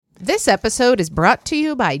This episode is brought to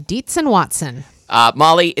you by Dietz and Watson.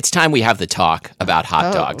 Molly, it's time we have the talk about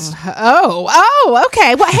hot dogs. Oh,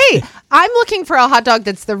 okay. Well, hey, I'm looking for a hot dog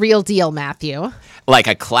that's the real deal, Matthew. Like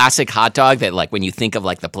a classic hot dog that, like, when you think of,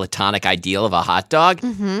 like, the platonic ideal of a hot dog,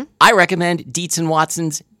 I recommend Dietz and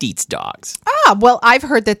Watson's Dietz Dogs. Well, I've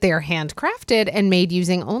heard that they're handcrafted and made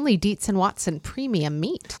using only Dietz and Watson premium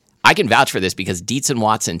meat. I can vouch for this because Dietz and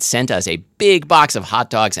Watson sent us a big box of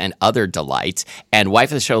hot dogs and other delights. And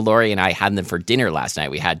wife of the show, Lori, and I had them for dinner last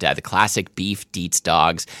night. We had the classic beef Dietz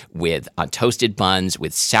dogs with toasted buns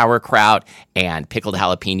with sauerkraut and pickled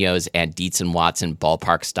jalapenos and Dietz and Watson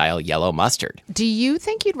ballpark-style yellow mustard. Do you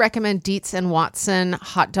think you'd recommend Dietz and Watson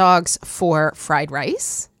hot dogs for fried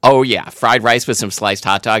rice? Oh, yeah. Fried rice with some sliced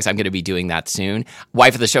hot dogs. I'm going to be doing that soon.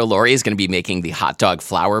 Wife of the show, Lori, is going to be making the hot dog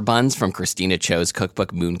flour buns from Christina Cho's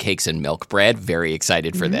cookbook, Mooncakes and Milk Bread. Very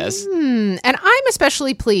excited for this. And I'm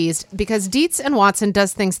especially pleased because Dietz and Watson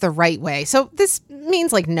does things the right way. So this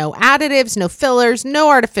means like no additives, no fillers, no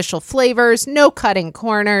artificial flavors, no cutting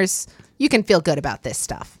corners. You can feel good about this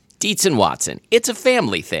stuff. Dietz and Watson. It's a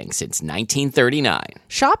family thing since 1939.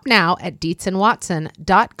 Shop now at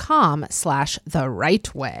dietzandwatson.com/the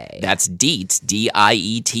right way. That's Dietz,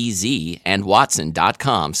 D-I-E-T-Z, and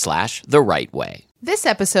Watson.com/the right way. This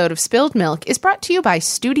episode of Spilled Milk is brought to you by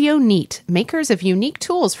Studio Neat, makers of unique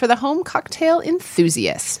tools for the home cocktail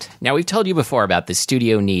enthusiast. Now, we've told you before about the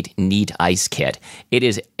Studio Neat Ice Kit. It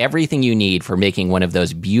is everything you need for making one of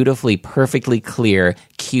those beautifully, perfectly clear,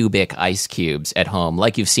 cubic ice cubes at home,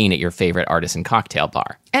 like you've seen at your favorite artisan cocktail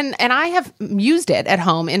bar. And I have used it at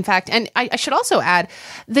home, in fact, and I should also add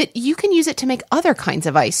that you can use it to make other kinds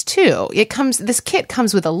of ice too. This kit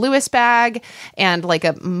comes with a Lewis bag and like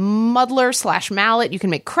a muddler/mallet. You can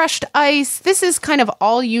make crushed ice. This is kind of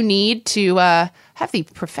all you need to have the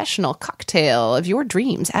professional cocktail of your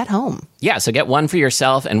dreams at home. Yeah, so get one for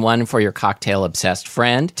yourself and one for your cocktail-obsessed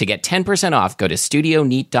friend. To get 10% off, go to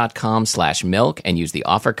studioneat.com/milk and use the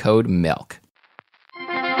offer code MILK.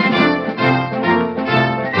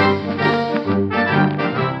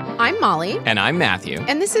 I'm Molly. And I'm Matthew.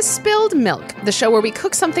 And this is Spilled Milk, the show where we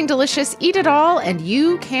cook something delicious, eat it all, and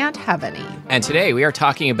you can't have any. And today we are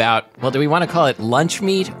talking about, well, do we want to call it lunch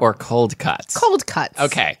meat or cold cuts? Cold cuts.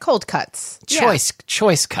 Okay. Cold cuts. Choice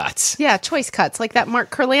cuts. Yeah, choice cuts, like that Mark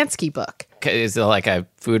Kurlansky book. Is it like a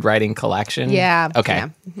food writing collection? Yeah. Okay. Yeah.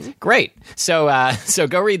 Mm-hmm. Great. So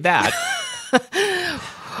go read that.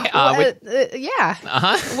 Yeah.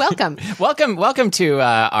 Welcome. Welcome to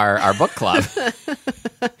our book club.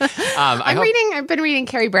 I've been reading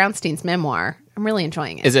Carrie Brownstein's memoir. I'm really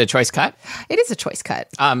enjoying it. Is it a choice cut? It is a choice cut.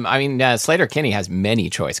 Slater Kinney has many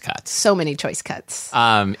choice cuts. So many choice cuts.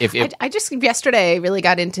 I just yesterday really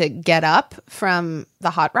got into Get Up from the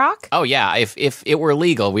Hot Rock. Oh yeah, if it were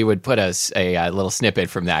legal, we would put a little snippet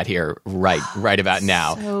from that here right about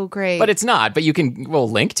now. So great. But it's not. But we'll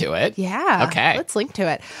link to it. Yeah. Okay. Let's link to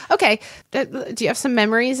it. Okay. Do you have some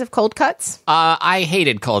memories of cold cuts? I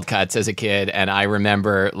hated cold cuts as a kid, and I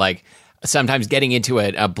remember sometimes getting into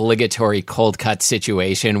an obligatory cold cut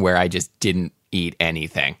situation where I just didn't eat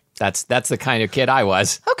anything. That's the kind of kid I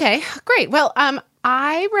was. Okay, great. Well,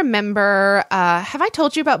 I remember, have I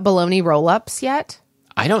told you about bologna roll-ups yet?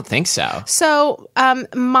 I don't think so. So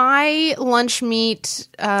my lunch meat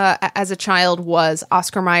as a child was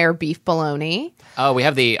Oscar Mayer beef bologna. Oh, we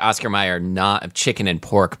have the Oscar Mayer not chicken and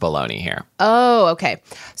pork bologna here. Oh, okay.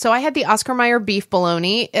 So I had the Oscar Mayer beef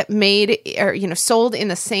bologna. It sold in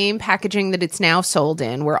the same packaging that it's now sold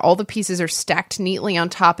in, where all the pieces are stacked neatly on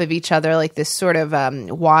top of each other, like this sort of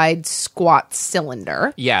wide squat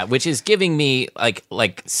cylinder. Yeah, which is giving me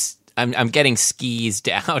I'm getting skeezed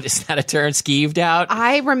out. Is that a term? Skeeved out?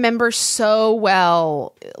 I remember so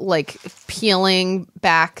well, peeling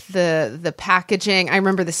back the packaging. I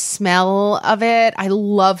remember the smell of it. I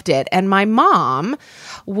loved it. And my mom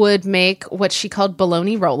would make what she called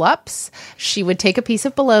bologna roll-ups. She would take a piece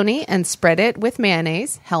of bologna and spread it with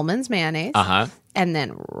mayonnaise, Hellmann's mayonnaise. Uh-huh. And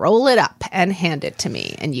then roll it up and hand it to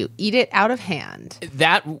me, and you eat it out of hand.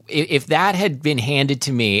 If that had been handed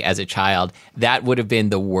to me as a child, that would have been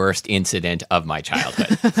the worst incident of my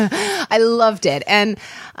childhood. I loved it. And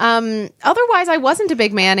otherwise, I wasn't a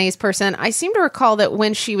big mayonnaise person. I seem to recall that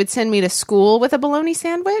when she would send me to school with a bologna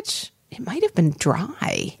sandwich, it might have been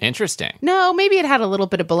dry. Interesting. No, maybe it had a little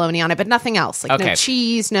bit of bologna on it, but nothing else. No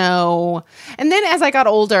cheese, no. And then as I got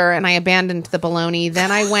older and I abandoned the bologna,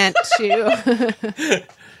 then I went to...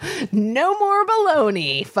 No more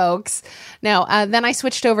bologna, folks. No, then I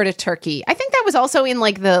switched over to turkey. I think that was also in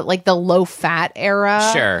like the low fat era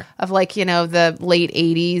Sure. of like, the late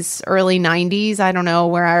 80s, early 90s. I don't know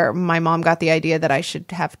where my mom got the idea that I should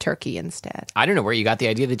have turkey instead. I don't know where you got the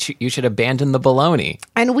idea that you should abandon the bologna.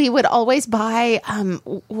 And we would always buy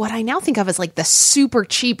what I now think of as like the super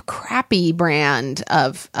cheap, crappy brand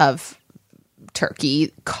of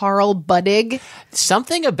turkey, Carl Buddig.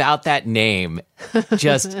 Something about that name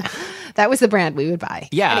just... That was the brand we would buy.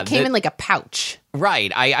 Yeah. And it came in like a pouch.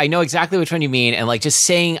 Right. I know exactly which one you mean. And like just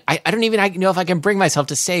saying, I don't even know if I can bring myself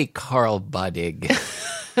to say Carl Buddig.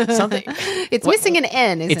 Something. It's missing an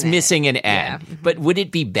N, isn't it? It's missing an N. Yeah. But would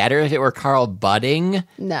it be better if it were Carl Budding?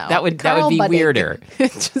 No. That would Carl be Buddig. weirder.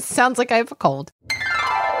 It just sounds like I have a cold.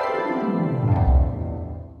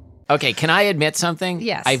 Okay, can I admit something?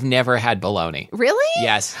 Yes. I've never had bologna. Really?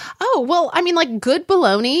 Yes. Oh, well, I mean, like good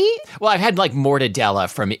bologna, Well, I've had like mortadella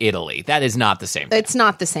from Italy. That is not the same thing. it's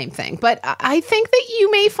not the same thing. But I think that you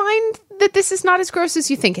may find that this is not as gross as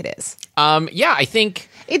you think it is. Yeah, I think...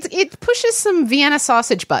 It pushes some Vienna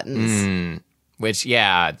sausage buttons. Which,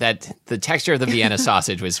 yeah, that the texture of the Vienna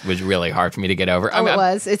sausage was really hard for me to get over. It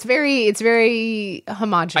was. It's very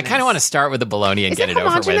homogeneous. I kind of want to start with the bologna and Is get it it over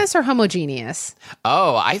with. homogeneous or homogeneous?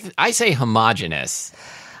 Oh, I say homogeneous,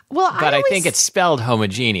 Well, but I think it's spelled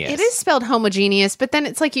homogeneous. It is spelled homogeneous, but then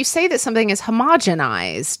it's like you say that something is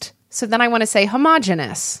homogenized. So then I want to say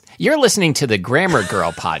homogeneous. You're listening to the Grammar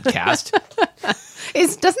Girl podcast.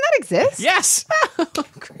 Doesn't that exist? Yes.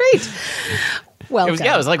 Great. Welcome.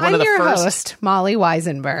 It was like one I'm of the your first- host, Molly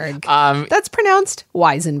Weisenberg. That's pronounced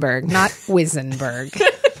Weisenberg, not Wisenberg.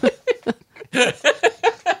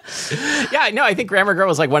 Yeah, no, I think Grammar Girl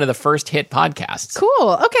was like one of the first hit podcasts.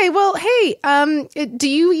 Cool. Okay. Well, hey, do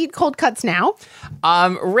you eat cold cuts now?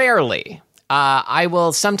 Rarely. I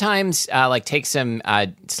will sometimes like take some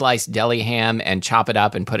sliced deli ham and chop it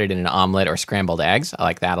up and put it in an omelet or scrambled eggs. I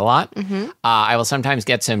like that a lot. I will sometimes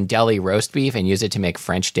get some deli roast beef and use it to make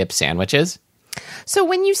French dip sandwiches. So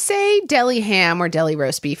when you say deli ham or deli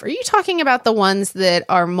roast beef, are you talking about the ones that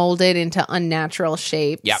are molded into unnatural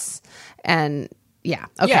shapes? Yep. And yeah,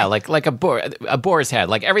 okay. Yeah, like a boar's head.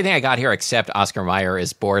 Like everything I got here except Oscar Mayer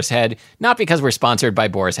is boar's head. Not because we're sponsored by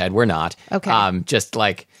Boar's Head. We're not. Okay. Just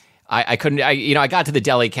like I couldn't. I got to the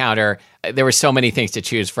deli counter. There were so many things to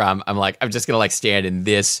choose from. I'm like, I'm just gonna like stand in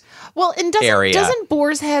this. Well, and area. doesn't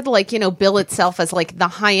Boar's Head like, bill itself as like the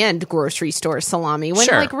high end grocery store salami? When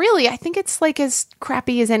Sure. like really, I think it's like as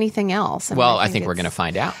crappy as anything else. And Well, I think we're it's- gonna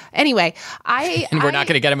find out, Anyway, and we're not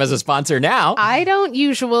gonna get him as a sponsor now. I don't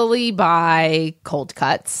usually buy cold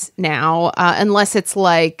cuts now, unless it's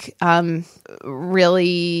like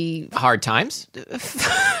really Hard times.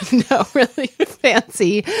 really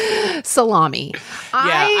fancy salami.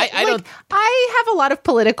 I don't- I have a lot of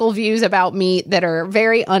political views about meat that are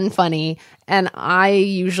very unfunny, and I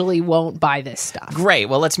usually won't buy this stuff. Great.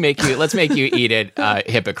 Well, let's make you eat it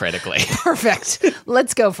hypocritically. Perfect.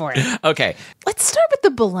 Let's go for it. Okay. Let's start with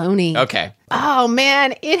the bologna. Okay. Oh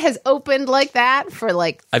man, it has opened like that for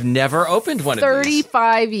like I've never opened one of these.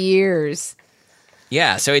 35 years.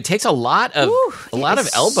 Yeah. So it takes a lot of Ooh, of it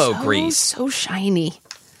is elbow so, grease. So shiny.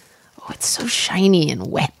 Oh, it's so shiny and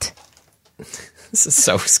wet. This is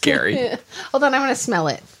so scary. Hold on, I want to smell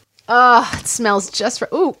it. Oh, it smells just for.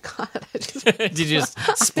 Oh God! Did you just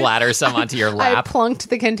splatter some onto your I lap? plunked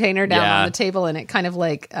the container down Yeah. on the table, and it kind of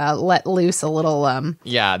like let loose a little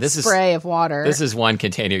Yeah. This is spray of water. This is one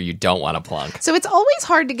container you don't want to plunk. So it's always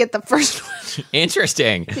hard to get the first one.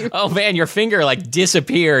 Interesting. Oh man, your finger like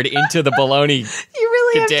disappeared into the bologna. You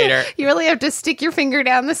really Container. have to stick your finger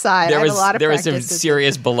down the side. I have a lot of there was practice some with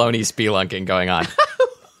serious bologna spelunking going on.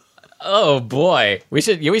 Oh boy, we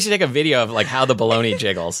should take a video of like how the bologna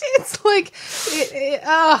jiggles. It's like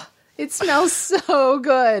it smells so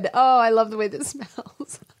good. Oh, I love the way this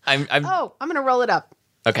smells. I'm Oh, I'm gonna roll it up.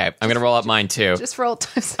 okay. I'm gonna roll up mine too. Just for old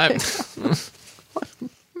time's sake.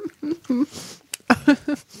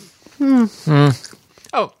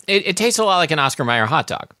 Oh, it tastes a lot like an Oscar Mayer hot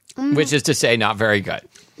dog, which is to say, not very good.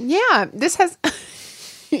 Yeah, this has.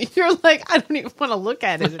 You're like, I don't even want to look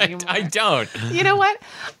at it anymore. I don't. You know what?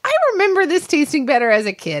 I remember this tasting better as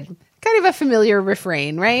a kid. Kind of a familiar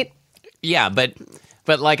refrain, right? Yeah, but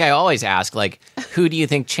like I always ask, like, who do you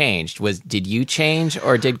think changed? Did you change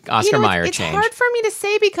or did Oscar Mayer it's change? hard for me to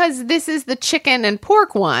say because this is the chicken and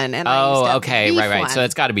pork one, and I used to Oh, have okay, the beef right. one. So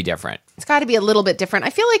it's got to be different. It's got to be a little bit different. I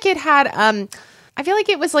feel like it had. I feel like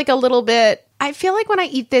it was like a little bit. I feel like when I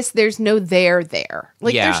eat this, there's no there.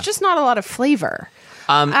 Like Yeah. there's just not a lot of flavor.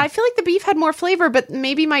 I feel like the beef had more flavor, but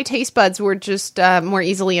maybe my taste buds were just more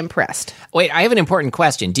easily impressed. Wait, I have an important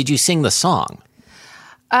question. Did you sing the song?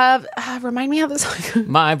 Remind me how this song goes.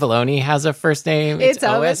 My bologna has a first name. It's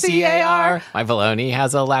O-S-C-A-R. My bologna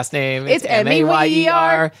has a last name. It's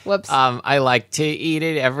M-A-Y-E-R. Whoops. I like to eat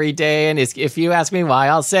it every day. And if you ask me why,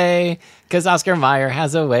 I'll say, because Oscar Mayer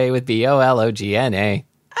has a way with B-O-L-O-G-N-A.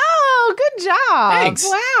 Oh, good job. Thanks.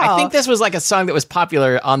 Wow. I think this was like a song that was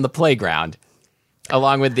popular on the playground.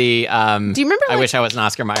 Along with the, do you remember? I wish I was an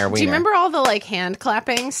Oscar Mayer wiener. Do you remember all the like hand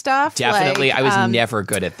clapping stuff? Definitely. Like, I was never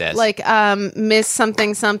good at this. Like Miss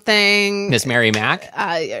something something. Miss Mary Mack?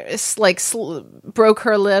 Broke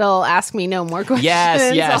her little, ask me no more questions.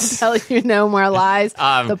 Yes. I'll tell you no more lies.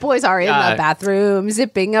 The boys are in the bathroom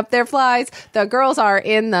zipping up their flies. The girls are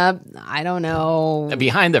in the, I don't know.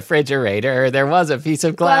 Behind the refrigerator, there was a piece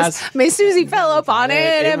of glass. Plus, Miss Susie fell up on it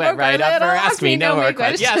and went broke right her up little, her ask me no more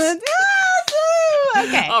questions. Yes.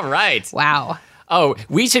 Okay. All right. Wow. Oh,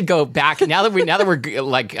 we should go back now that we're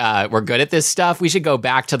like we're good at this stuff. We should go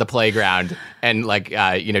back to the playground and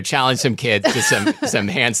challenge some kids to some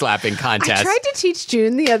hand slapping contests. I tried to teach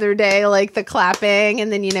June the other day, like the clapping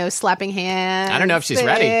and then slapping hands. I don't know if she's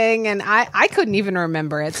ready, and I couldn't even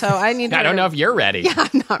remember it. So I need. I don't know if you're ready. Yeah,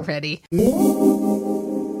 I'm not ready.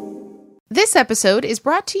 This episode is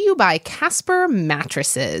brought to you by Casper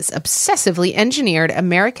Mattresses, obsessively engineered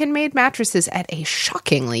American-made mattresses at a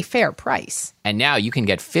shockingly fair price. And now you can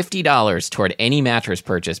get $50 toward any mattress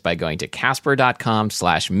purchase by going to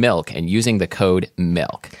casper.com/milk and using the code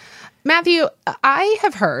MILK. Matthew, I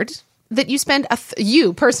have heard that you spend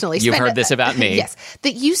you personally. You've heard this about me. Yes,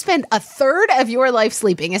 that you spend a third of your life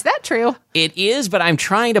sleeping. Is that true? It is, but I'm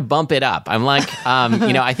trying to bump it up. I'm like,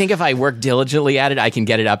 I think if I work diligently at it, I can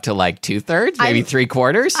get it up to like 2/3, maybe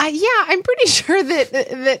 3/4. Yeah, I'm pretty sure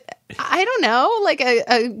that I don't know, like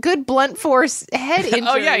a good blunt force head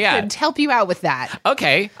injury could help you out with that.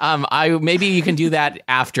 Okay, maybe you can do that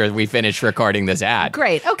after we finish recording this ad.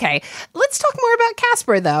 Great. Okay, let's talk more about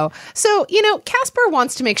Casper, though. So, Casper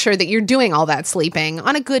wants to make sure that you're doing all that sleeping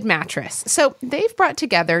on a good mattress. So they've brought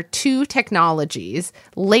together two technologies,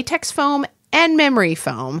 latex foam and memory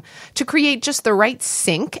foam, to create just the right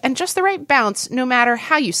sink and just the right bounce no matter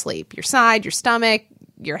how you sleep, your side, your stomach,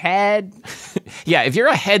 your head. Yeah, if you're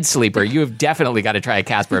a head sleeper, you have definitely got to try a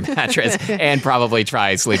Casper mattress and probably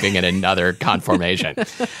try sleeping in another conformation.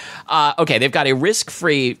 Okay, they've got a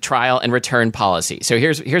risk-free trial and return policy. So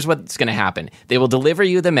here's what's going to happen. They will deliver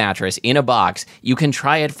you the mattress in a box. You can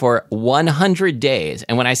try it for 100 days.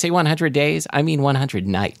 And when I say 100 days, I mean 100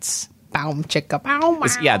 nights. Bow, chicka, bow, bow.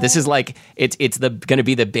 Yeah, this is like it's going to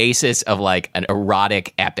be the basis of like an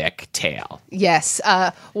erotic epic tale. Yes,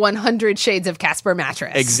 100 Shades of Casper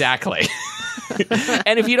mattress. Exactly.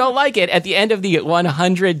 And if you don't like it, at the end of the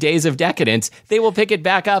 100 days of decadence, they will pick it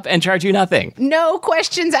back up and charge you nothing. No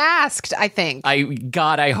questions asked, I think.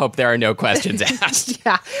 I hope there are no questions asked.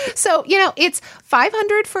 Yeah. So, it's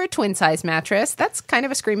 $500 for a twin size mattress. That's kind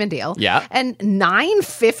of a screaming deal. Yeah. And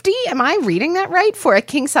 $950, am I reading that right, for a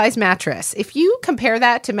king size mattress? If you compare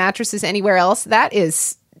that to mattresses anywhere else, that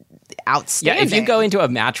is outstanding. Yeah, if you go into a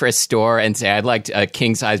mattress store and say, I'd like a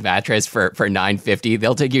king-size mattress for $950,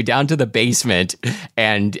 they'll take you down to the basement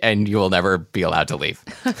and you will never be allowed to leave.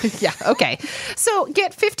 Yeah, okay. So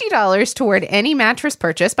get $50 toward any mattress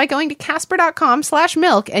purchase by going to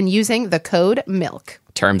casper.com/milk and using the code MILK.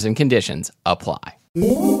 Terms and conditions apply.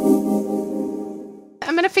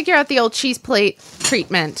 I'm going to figure out the old cheese plate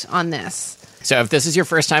treatment on this. So if this is your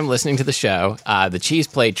first time listening to the show, the cheese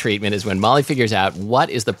plate treatment is when Molly figures out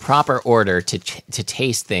what is the proper order to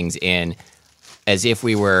taste things in as if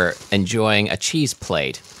we were enjoying a cheese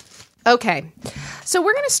plate. Okay. So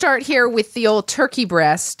we're going to start here with the old turkey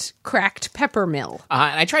breast cracked pepper mill.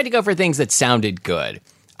 And I tried to go for things that sounded good.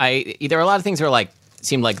 There are a lot of things that are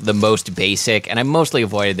seemed like the most basic, and I mostly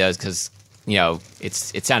avoided those because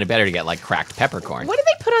it sounded better to get like cracked peppercorn. What do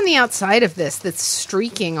they put on the outside of this that's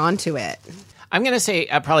streaking onto it? I'm going to say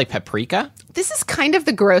probably paprika. This is kind of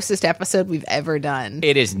the grossest episode we've ever done.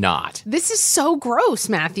 It is not. This is so gross,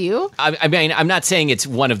 Matthew. I mean, I'm not saying it's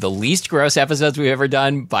one of the least gross episodes we've ever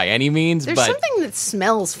done by any means. There's but something that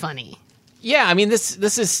smells funny. Yeah, I mean, this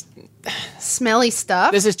is... Smelly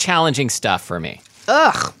stuff? This is challenging stuff for me.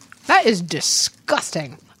 Ugh, that is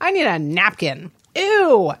disgusting. I need a napkin.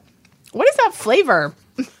 Ew. What is that flavor?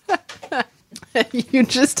 You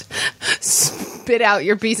just spit out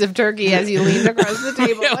your piece of turkey as you leaned across the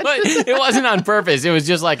table. It wasn't on purpose. It was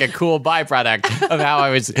just like a cool byproduct of how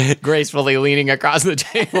I was gracefully leaning across the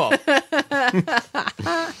table.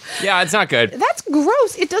 Yeah, it's not good. That's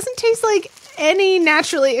gross. It doesn't taste like any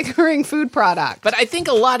naturally occurring food product. But I think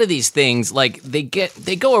a lot of these things, like they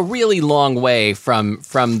go a really long way from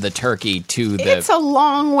the turkey to the... It's a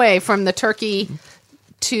long way from the turkey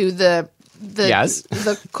to the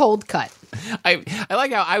the cold cut. I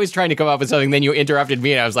like how I was trying to come up with something, then you interrupted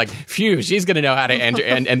me, and I was like, phew, she's going to know how to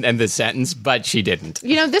end the sentence, but she didn't.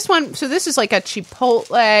 This one, so this is like a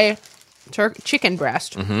Chipotle chicken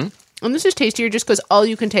breast. Mm-hmm. And this is tastier just because all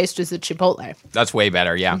you can taste is the Chipotle. That's way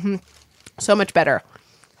better, yeah. Mm-hmm. So much better.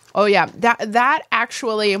 Oh, yeah. That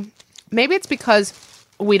actually, maybe it's because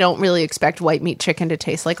we don't really expect white meat chicken to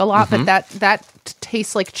taste like a lot, but that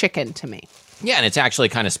tastes like chicken to me. Yeah, and it's actually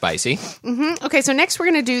kind of spicy. Mm-hmm. Okay, so next we're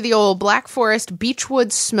going to do the old Black Forest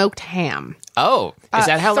Beechwood smoked ham. Oh, is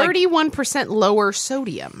that how 31% lower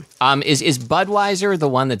sodium. Is Budweiser the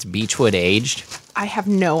one that's Beechwood aged? I have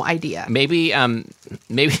no idea. Maybe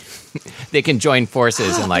they can join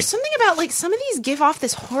forces and There's something about like some of these give off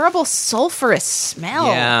this horrible sulfurous smell.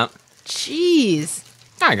 Yeah. Jeez.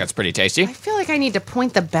 I think that's pretty tasty. I feel like I need to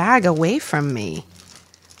point the bag away from me.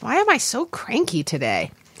 Why am I so cranky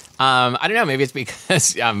today? I don't know. Maybe it's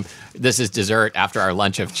because this is dessert after our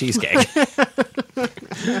lunch of cheesecake.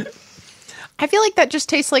 I feel like that just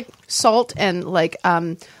tastes like salt and like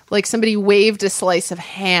somebody waved a slice of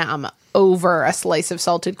ham over a slice of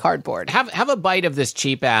salted cardboard. Have a bite of this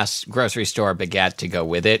cheap ass grocery store baguette to go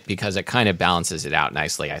with it because it kind of balances it out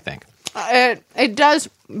nicely, I think. It does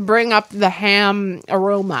bring up the ham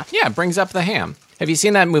aroma. Yeah, it brings up the ham. Have you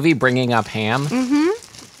seen that movie, Bringing Up Ham?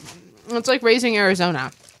 Mm-hmm. It's like Raising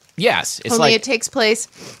Arizona. Yes. It's Only like it takes place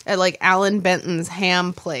at like Alan Benton's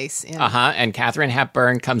ham place. And Katharine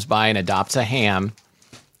Hepburn comes by and adopts a ham.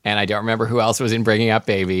 And I don't remember who else was in Bringing Up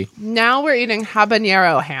Baby. Now we're eating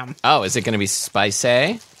habanero ham. Oh, is it going to be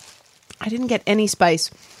spicy? I didn't get any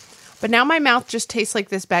spice. But now my mouth just tastes like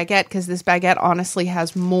this baguette because this baguette honestly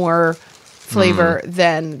has more flavor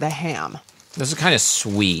than the ham. This is kind of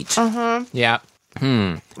sweet. Uh-huh. Yeah.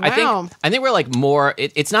 Wow. I think we're like more,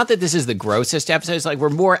 it's not that this is the grossest episode, it's like we're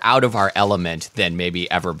more out of our element than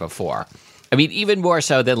maybe ever before. I mean, even more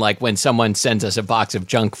so than like when someone sends us a box of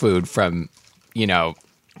junk food from,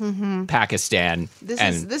 Pakistan.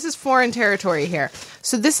 This is foreign territory here.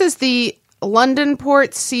 So this is the London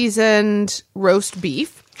Port seasoned roast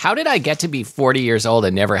beef. How did I get to be 40 years old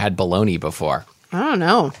and never had bologna before? I don't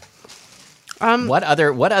know. What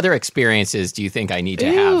other experiences do you think I need to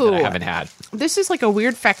have that I haven't had? This is like a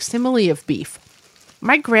weird facsimile of beef.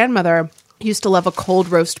 My grandmother used to love a cold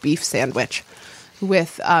roast beef sandwich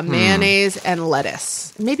with mayonnaise and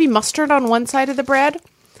lettuce. Maybe mustard on one side of the bread.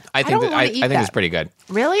 I think it's pretty good.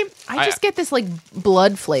 Really? I just get this like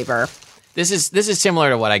blood flavor. This is similar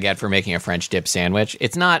to what I get for making a French dip sandwich.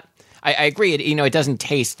 It's not. I agree. It doesn't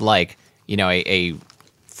taste like a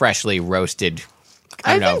freshly roasted.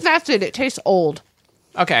 I think that's it. It tastes old.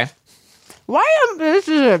 Okay. This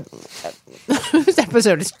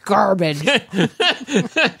episode is garbage.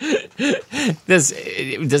 Does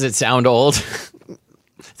it sound old?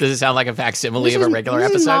 Does it sound like a facsimile of a regular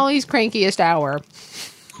episode? This is Molly's crankiest hour.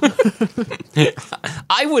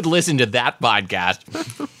 I would listen to that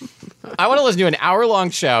podcast. I want to listen to an hour-long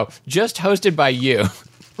show just hosted by you.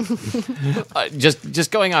 Just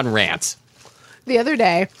going on rants. The other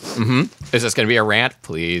day. Mm-hmm. Is this going to be a rant?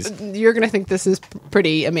 Please. You're going to think this is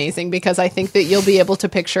pretty amazing because I think that you'll be able to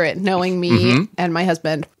picture it knowing me and my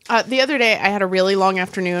husband. The other day, I had a really long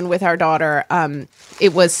afternoon with our daughter.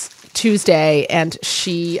 It was Tuesday, and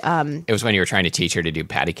she... It was when you were trying to teach her to do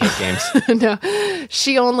patty cake games? No.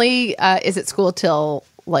 She only is at school till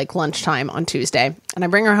like lunchtime on Tuesday. And I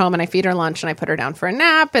bring her home and I feed her lunch and I put her down for a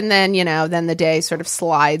nap. And then, then the day sort of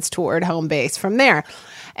slides toward home base from there.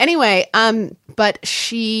 Anyway, but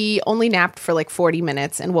she only napped for like 40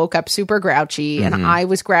 minutes and woke up super grouchy, and I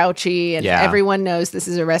was grouchy, and everyone knows this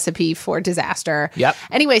is a recipe for disaster. Yep.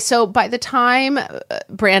 Anyway, so by the time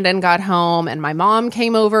Brandon got home and my mom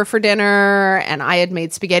came over for dinner, and I had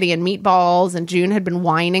made spaghetti and meatballs, and June had been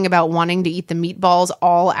whining about wanting to eat the meatballs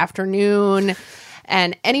all afternoon.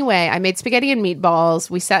 And anyway, I made spaghetti and meatballs.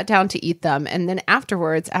 We sat down to eat them. And then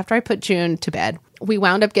afterwards, after I put June to bed, we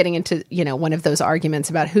wound up getting into, one of those arguments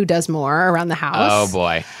about who does more around the house. Oh,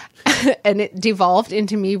 boy. And it devolved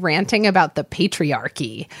into me ranting about the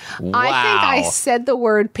patriarchy. Wow. I think I said the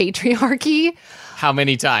word patriarchy. How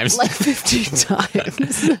many times? Like 15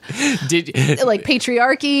 times. Like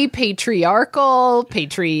patriarchy, patriarchal,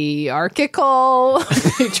 patriarchal,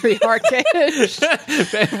 patriarchish.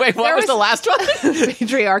 Wait, what was the last one?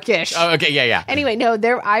 Patriarchish. Oh, okay, yeah. Anyway, no,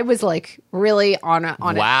 I was like really on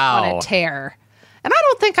a tear. And I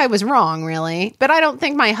don't think I was wrong, really. But I don't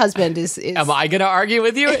think my husband is Am I going to argue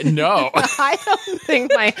with you? No. I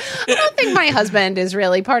don't think my husband is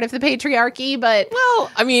really part of the patriarchy, but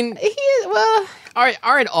well, I mean,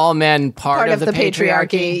 Aren't all men part of the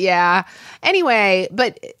patriarchy? Yeah. Anyway,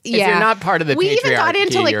 but yeah. If you're not part of the patriarchy, we even got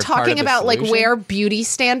into like you're part talking of the about like solution? where beauty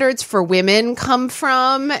standards for women come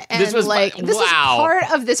from, and This was like fun. this is Wow.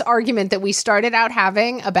 part of this argument that we started out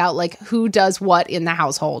having about like who does what in the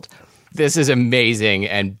household. This is amazing,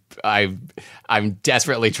 and I'm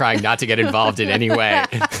desperately trying not to get involved in any way.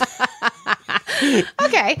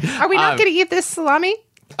 Okay, are we not going to eat this salami?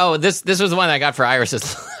 Oh, this was the one I got for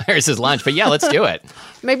Iris's lunch, but yeah, let's do it.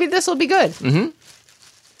 Maybe this will be good.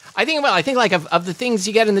 I think like of the things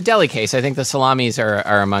you get in the deli case, I think the salamis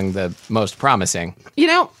are among the most promising. You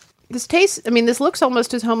know, this tastes. I mean, this looks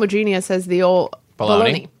almost as homogeneous as the old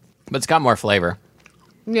bologna. But it's got more flavor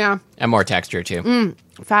Yeah, and more texture too.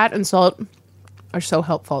 fat and salt are so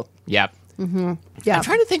helpful. Yep. Yeah. I'm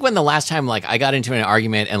trying to think when the last time like I got into an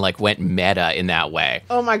argument and like went meta in that way.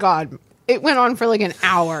 Oh my God. It went on for like an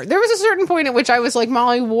hour. There was a certain point at which I was like,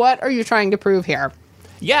 Molly, what are you trying to prove here?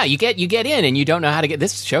 Yeah, you get in and you don't know how to get.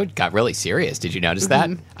 This show got really serious. Did you notice that?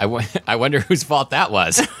 I wonder whose fault that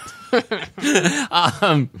was.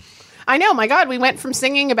 I know, my God, we went from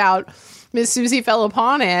singing about Miss Susie fell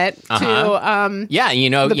upon it to Yeah,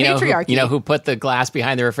 the patriarchy. You know who put the glass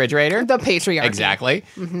behind the refrigerator? the patriarchy. Exactly.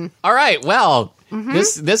 All right. Well,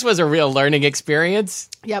 this was a real learning experience.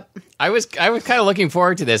 Yep. I was kind of looking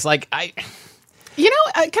forward to this. Like You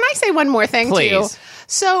know, can I say one more thing too? Please.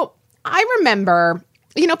 So I remember,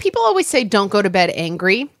 people always say don't go to bed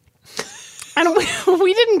angry. And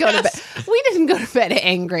we didn't go to bed. We didn't go to bed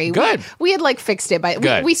angry. Good. We had like fixed it by.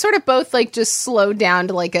 Good. We sort of both like just slowed down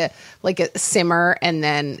to like a simmer, and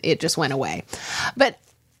then it just went away. But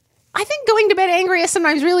I think going to bed angry is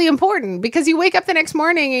sometimes really important because you wake up the next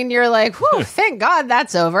morning and you're like, whew, thank God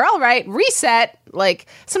that's over. All right, reset. Like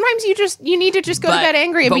sometimes you need to just go to bed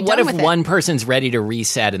angry and be done with it. But what if one person's ready to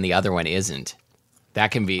reset and the other one isn't?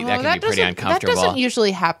 That can be pretty uncomfortable. That doesn't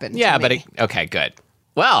usually happen. Yeah, to me. but okay, good.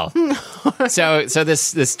 Well, so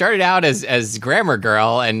this started out as Grammar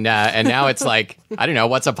Girl, and now it's like I don't know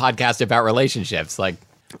what's a podcast about relationships like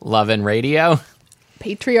Love and Radio,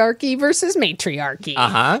 patriarchy versus matriarchy.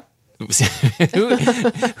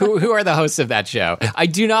 Who are the hosts of that show? I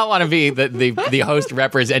do not want to be the host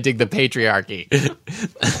representing the patriarchy.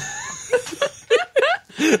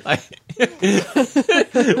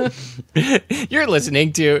 You're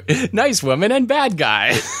listening to Nice Woman and Bad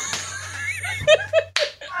Guy.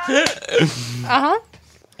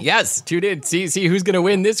 Yes, tune in. See who's going to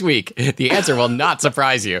win this week. The answer will not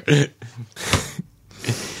surprise you.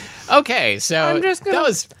 Okay, so I'm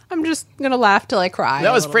just gonna laugh till I cry.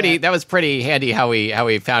 That was pretty handy how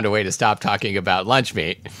we found a way to stop talking about lunch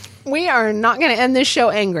meat. We are not gonna end this show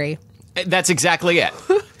angry. That's exactly it.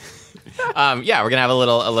 Yeah, we're gonna have a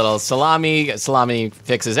little salami. Salami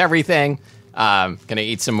fixes everything. Gonna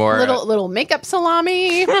eat some more little makeup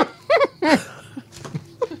salami.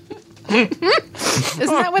 Isn't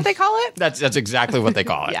that what they call it? That's exactly what they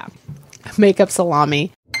call it. Yeah, makeup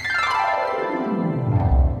salami.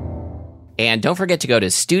 And don't forget to go to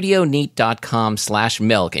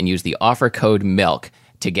studioneat.com/milk and use the offer code MILK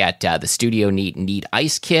to get the Studio Neat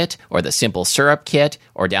Ice Kit or the Simple Syrup Kit,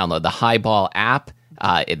 or download the Highball app.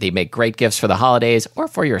 They make great gifts for the holidays or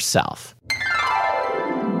for yourself.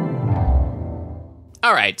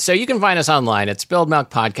 All right, so you can find us online at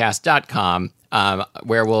spilledmilkpodcast.com,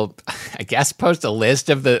 where we'll, I guess, post a list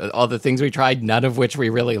of all the things we tried, none of which we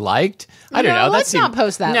really liked. I don't know. Let's not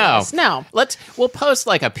post that list. No. We'll post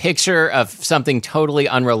like a picture of something totally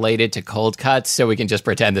unrelated to cold cuts so we can just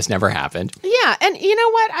pretend this never happened. Yeah, and you know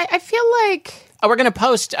what? I feel like... Oh, we're going to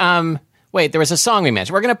post... Wait, there was a song we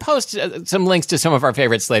mentioned. We're going to post some links to some of our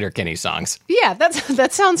favorite Sleater-Kinney songs. Yeah,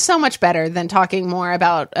 that sounds so much better than talking more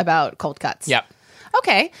about cold cuts. Yep.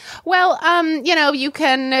 Okay. Well, you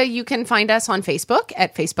can find us on Facebook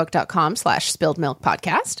at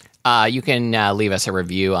facebook.com/spilledmilkpodcast. You can leave us a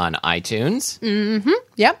review on iTunes. Mm-hmm.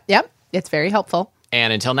 Yep. It's very helpful.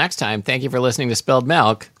 And until next time, thank you for listening to Spilled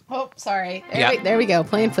Milk. Oh, sorry. There we go.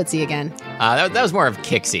 Playing footsie again. That was more of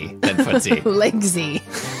Kixie than footsie. Legsy.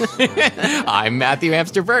 I'm Matthew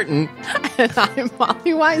Hamster Burton. And I'm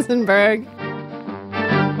Molly Weisenberg.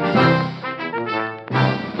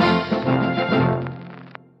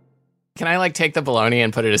 Can I take the bologna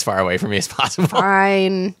and put it as far away from me as possible?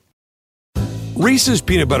 Fine. Reese's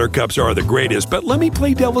peanut butter cups are the greatest, but let me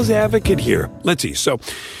play devil's advocate here. Let's see. So,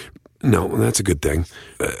 no, that's a good thing.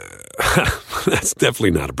 That's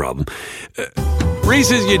definitely not a problem.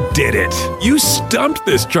 Reese's, you did it. You stumped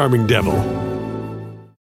this charming devil.